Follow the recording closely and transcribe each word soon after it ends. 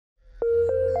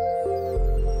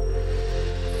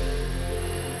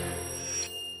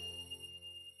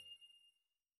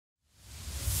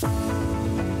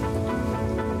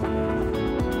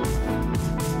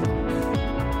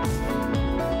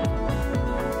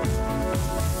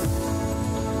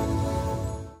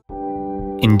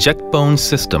InjectBone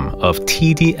System of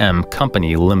TDM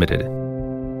Company Limited.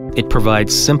 It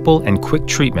provides simple and quick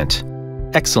treatment,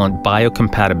 excellent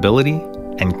biocompatibility,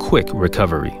 and quick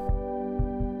recovery.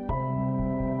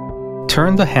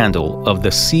 Turn the handle of the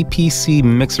CPC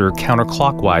mixer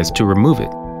counterclockwise to remove it.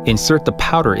 Insert the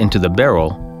powder into the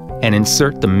barrel and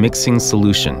insert the mixing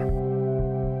solution.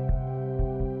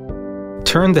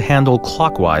 Turn the handle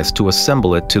clockwise to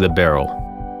assemble it to the barrel.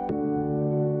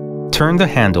 Turn the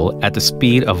handle at the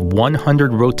speed of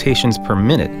 100 rotations per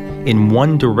minute in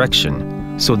one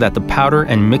direction so that the powder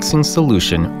and mixing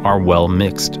solution are well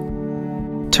mixed.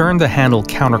 Turn the handle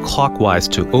counterclockwise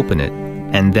to open it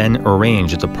and then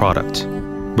arrange the product.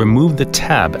 Remove the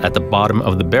tab at the bottom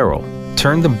of the barrel.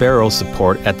 Turn the barrel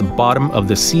support at the bottom of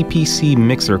the CPC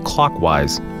mixer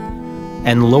clockwise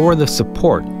and lower the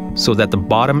support so that the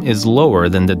bottom is lower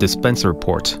than the dispenser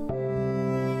port.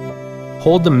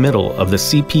 Hold the middle of the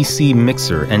CPC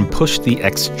mixer and push the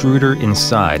extruder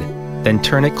inside, then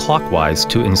turn it clockwise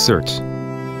to insert.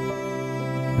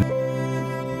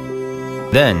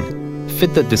 Then,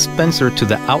 fit the dispenser to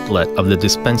the outlet of the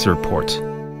dispenser port.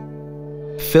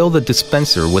 Fill the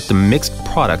dispenser with the mixed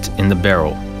product in the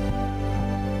barrel.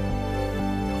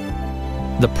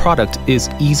 The product is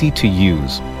easy to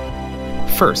use.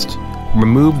 First,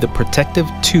 remove the protective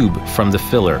tube from the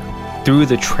filler. Through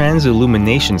the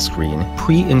transillumination screen,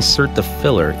 pre-insert the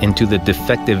filler into the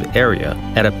defective area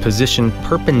at a position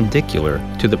perpendicular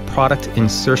to the product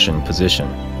insertion position.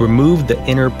 Remove the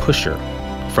inner pusher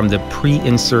from the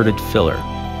pre-inserted filler.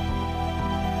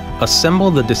 Assemble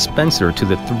the dispenser to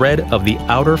the thread of the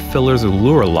outer filler's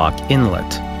lure lock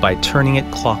inlet by turning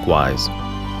it clockwise.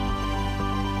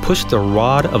 Push the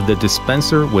rod of the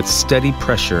dispenser with steady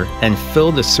pressure and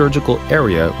fill the surgical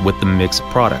area with the mixed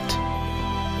product.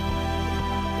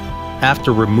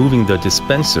 After removing the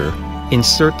dispenser,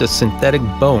 insert the synthetic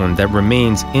bone that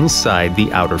remains inside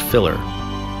the outer filler.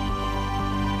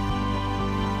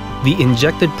 The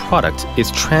injected product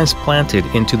is transplanted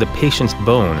into the patient's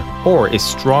bone or is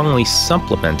strongly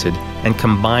supplemented and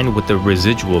combined with the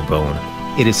residual bone.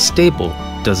 It is stable,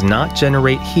 does not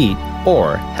generate heat,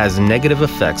 or has negative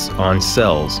effects on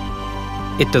cells.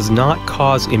 It does not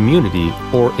cause immunity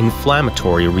or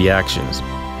inflammatory reactions.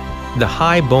 The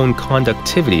high bone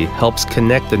conductivity helps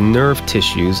connect the nerve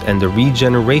tissues and the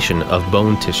regeneration of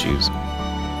bone tissues.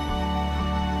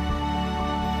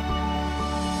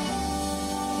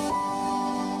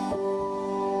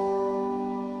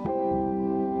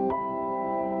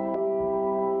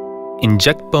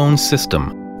 InjectBone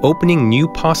System, opening new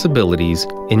possibilities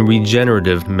in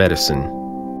regenerative medicine.